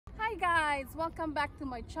Hi guys, welcome back to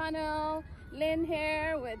my channel. Lynn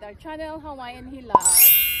here with our channel Hawaiian Hilaw.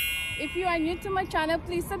 If you are new to my channel,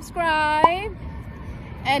 please subscribe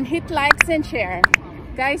and hit likes and share.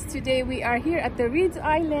 Guys, today we are here at the Reeds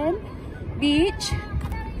Island beach,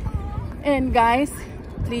 and guys,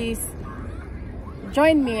 please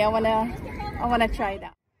join me. I wanna try it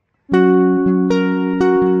out.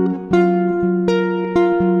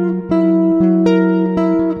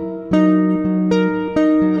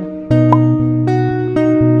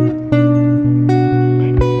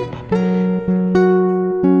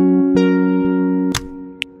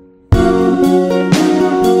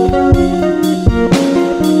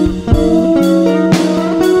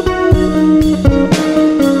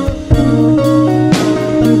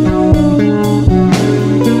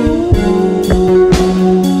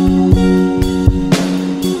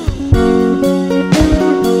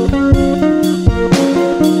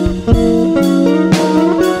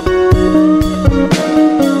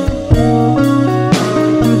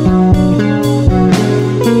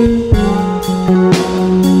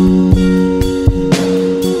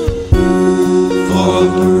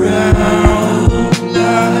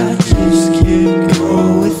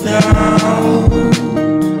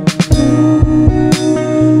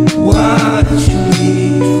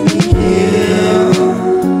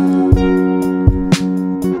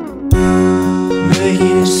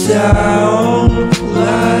 Sound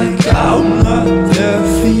like I'm not there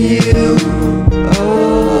for you.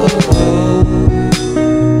 Oh, oh,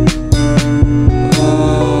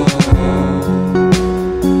 oh.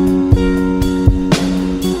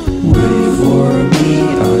 Wait for me,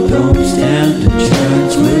 I don't stand a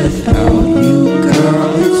chance without you,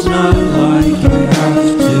 girl. It's not like I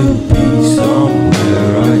have to be somewhere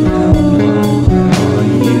right now. Are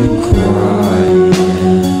you crying?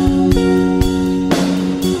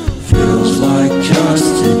 Just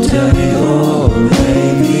today or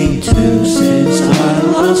maybe two since I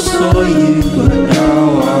last saw you, but now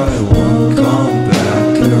I won't come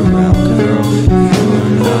back around, girl.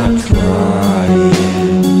 You're not crying.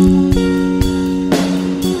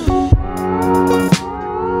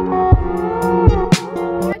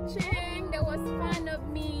 Watching, that was fun of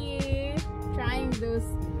me trying those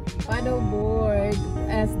paddle board,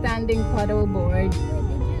 standing paddle board.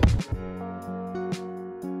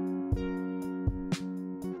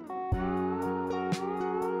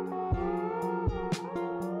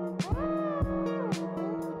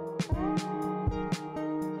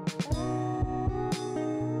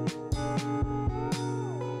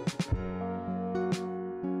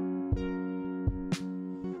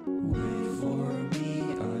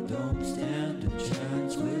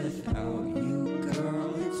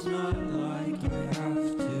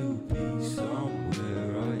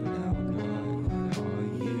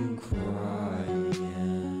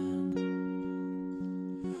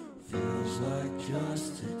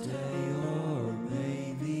 Just a day or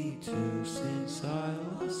maybe two since I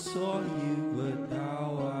last saw you.